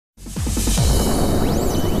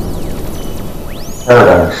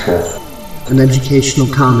Paradigm shift. An educational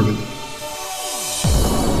comedy.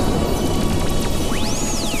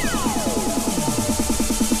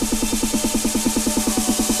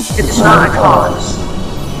 It's not a cause,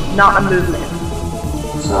 not a movement.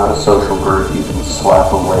 It's not a social group you can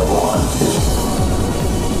slap a label onto.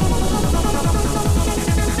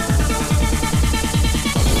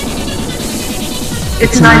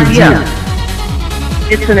 It's an idea.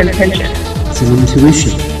 It's an intention. It's an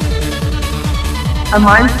intuition. A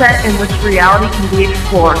mindset in which reality can be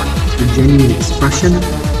explored. Through genuine expression,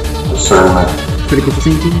 Discernment. critical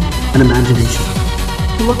thinking, and imagination.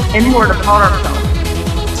 To look inward upon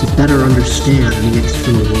ourselves. To better understand the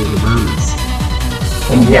external world around us.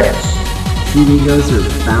 And yes, Few egos are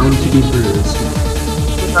bound to be bruised.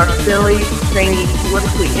 With our silly, zany,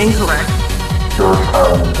 politically incorrect, George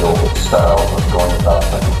Carlin built style of going about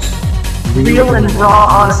things. real and raw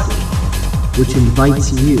honesty. Which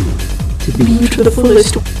invites you to be to the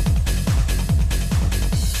fullest.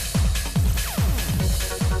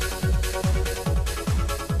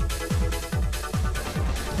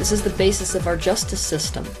 This is the basis of our justice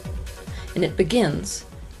system, and it begins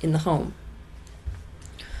in the home.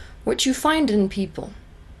 What you find in people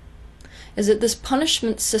is that this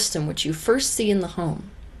punishment system which you first see in the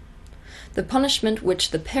home, the punishment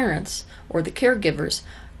which the parents or the caregivers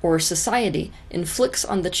or society inflicts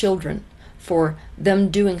on the children for them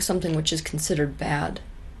doing something which is considered bad,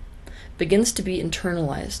 begins to be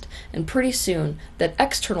internalized, and pretty soon that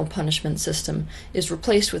external punishment system is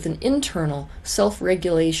replaced with an internal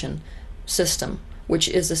self-regulation system, which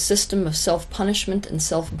is a system of self-punishment and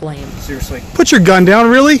self-blame. Seriously. Put your gun down,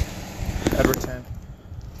 really? Edward 10.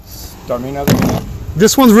 Start me another one.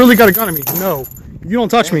 This one's really got a gun on me. No. You don't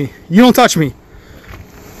touch me. You don't touch me.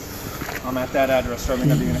 I'm at that address. Start me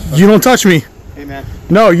another unit. You don't touch me. Hey, man.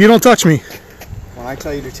 No, you don't touch me. When I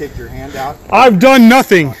tell you to take your hand out. I've done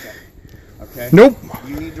nothing. Okay. Nope.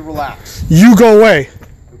 You need to relax. You go away.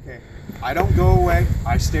 Okay. I don't go away.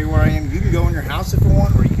 I stay where I am. You can go in your house if you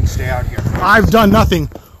want, or you can stay out here. I've done nothing.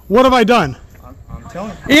 What have I done? I'm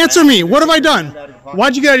telling you. Answer me. What have I done?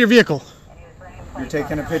 Why'd you get out of your vehicle? You're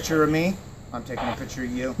taking a picture of me. I'm taking a picture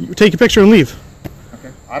of you. You take a picture and leave.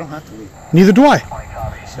 Okay. I don't have to leave. Neither do I.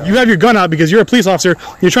 You have your gun out because you're a police officer.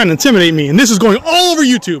 You're trying to intimidate me, and this is going all over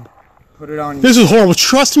YouTube. Put it on. This is horrible.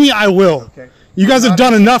 Trust me, I will. Okay. You guys have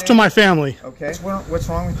done enough to my family. Okay. What's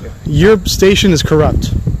wrong with you? Your station is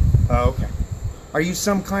corrupt. Oh, okay. Are you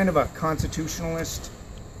some kind of a constitutionalist,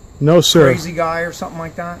 No, sir. crazy guy, or something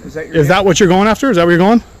like that? Is that your? Is that what you're going after? Is that where you're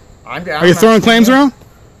going? Are you throwing asking claims you. around?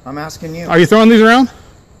 I'm asking you. Are you throwing these around?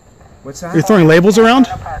 What's that? You're throwing labels around?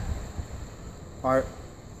 Why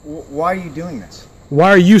are you doing this? Why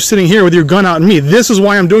are you sitting here with your gun out at me? This is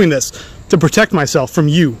why I'm doing this, to protect myself from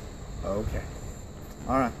you. Okay.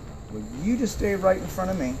 All right. Well, you just stay right in front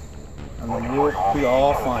of me, and then we'll be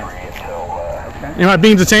all fine. Okay? Am I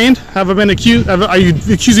being detained? Have I been accused? Are you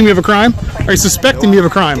accusing me of a crime? Are you suspecting me of a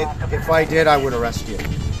crime? If I did, I would arrest you.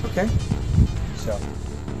 Okay? So,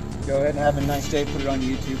 go ahead and have a nice day. Put it on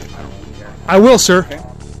YouTube. I don't really care. I will, sir. Okay?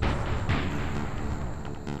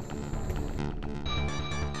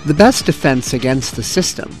 The best defense against the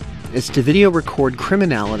system is to video record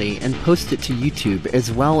criminality and post it to YouTube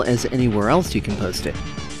as well as anywhere else you can post it.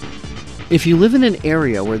 If you live in an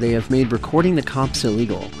area where they have made recording the cops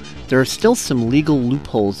illegal, there are still some legal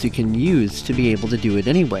loopholes you can use to be able to do it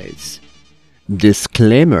anyways.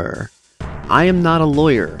 Disclaimer: I am not a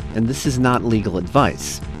lawyer, and this is not legal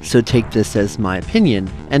advice, so take this as my opinion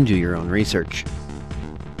and do your own research.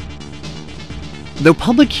 Though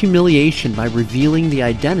public humiliation by revealing the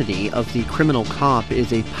identity of the criminal cop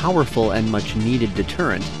is a powerful and much needed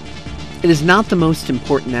deterrent, it is not the most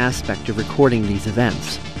important aspect of recording these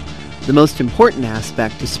events. The most important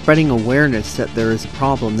aspect is spreading awareness that there is a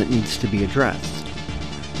problem that needs to be addressed.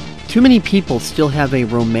 Too many people still have a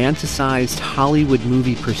romanticized Hollywood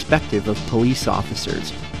movie perspective of police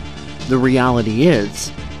officers. The reality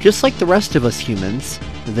is, just like the rest of us humans,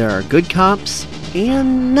 there are good cops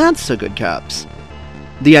and not so good cops.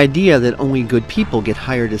 The idea that only good people get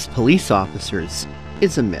hired as police officers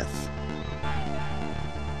is a myth.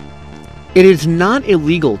 It is not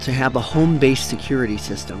illegal to have a home-based security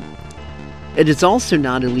system. It is also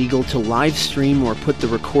not illegal to live stream or put the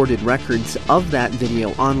recorded records of that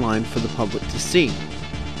video online for the public to see.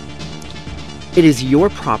 It is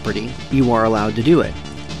your property, you are allowed to do it.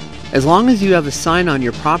 As long as you have a sign on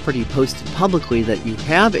your property posted publicly that you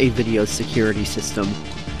have a video security system,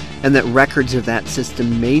 and that records of that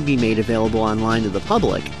system may be made available online to the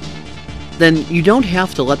public, then you don't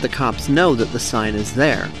have to let the cops know that the sign is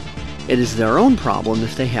there. It is their own problem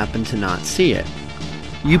if they happen to not see it.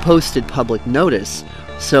 You posted public notice,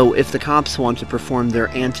 so if the cops want to perform their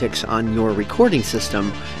antics on your recording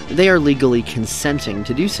system, they are legally consenting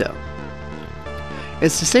to do so.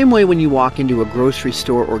 It's the same way when you walk into a grocery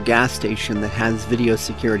store or gas station that has video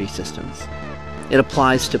security systems. It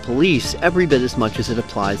applies to police every bit as much as it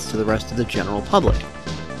applies to the rest of the general public.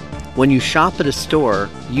 When you shop at a store,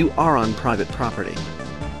 you are on private property.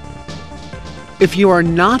 If you are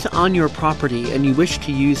not on your property and you wish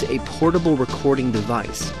to use a portable recording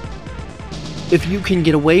device, if you can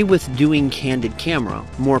get away with doing candid camera,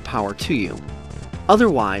 more power to you.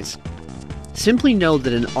 Otherwise, simply know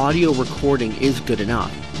that an audio recording is good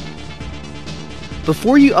enough.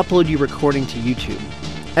 Before you upload your recording to YouTube,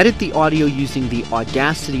 edit the audio using the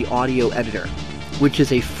Audacity Audio Editor, which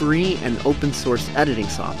is a free and open source editing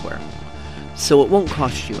software, so it won't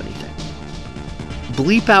cost you anything.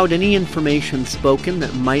 Bleep out any information spoken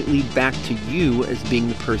that might lead back to you as being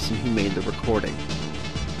the person who made the recording.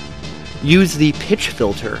 Use the pitch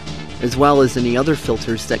filter, as well as any other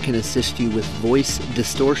filters that can assist you with voice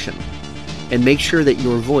distortion, and make sure that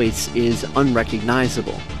your voice is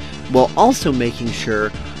unrecognizable, while also making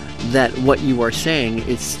sure that what you are saying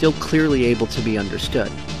is still clearly able to be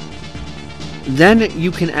understood. Then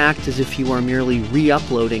you can act as if you are merely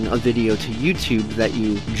re-uploading a video to YouTube that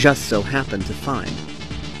you just so happen to find.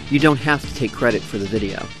 You don't have to take credit for the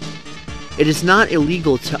video. It is not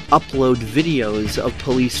illegal to upload videos of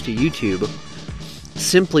police to YouTube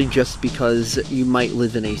simply just because you might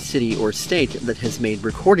live in a city or state that has made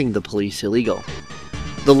recording the police illegal.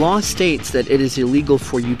 The law states that it is illegal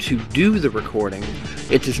for you to do the recording.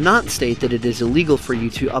 It does not state that it is illegal for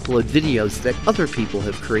you to upload videos that other people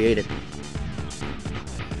have created.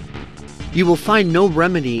 You will find no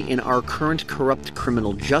remedy in our current corrupt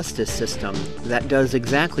criminal justice system that does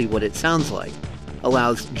exactly what it sounds like,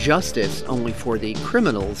 allows justice only for the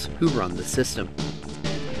criminals who run the system.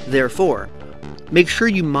 Therefore, make sure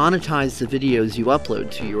you monetize the videos you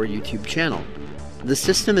upload to your YouTube channel. The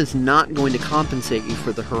system is not going to compensate you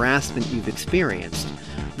for the harassment you've experienced.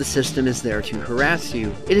 The system is there to harass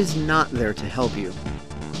you. It is not there to help you.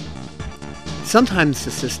 Sometimes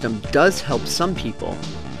the system does help some people,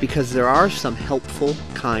 because there are some helpful,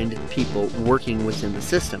 kind people working within the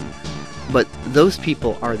system, but those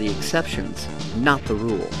people are the exceptions, not the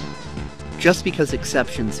rule. Just because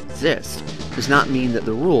exceptions exist does not mean that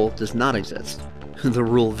the rule does not exist. The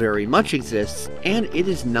rule very much exists, and it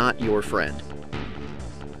is not your friend.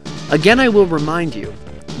 Again, I will remind you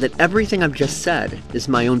that everything I've just said is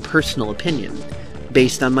my own personal opinion,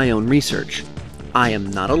 based on my own research. I am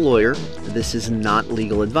not a lawyer. This is not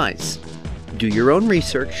legal advice. Do your own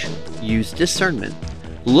research, use discernment,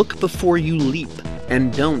 look before you leap,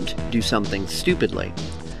 and don't do something stupidly.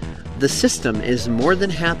 The system is more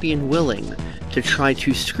than happy and willing to try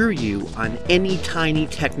to screw you on any tiny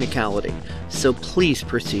technicality, so please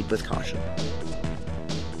proceed with caution.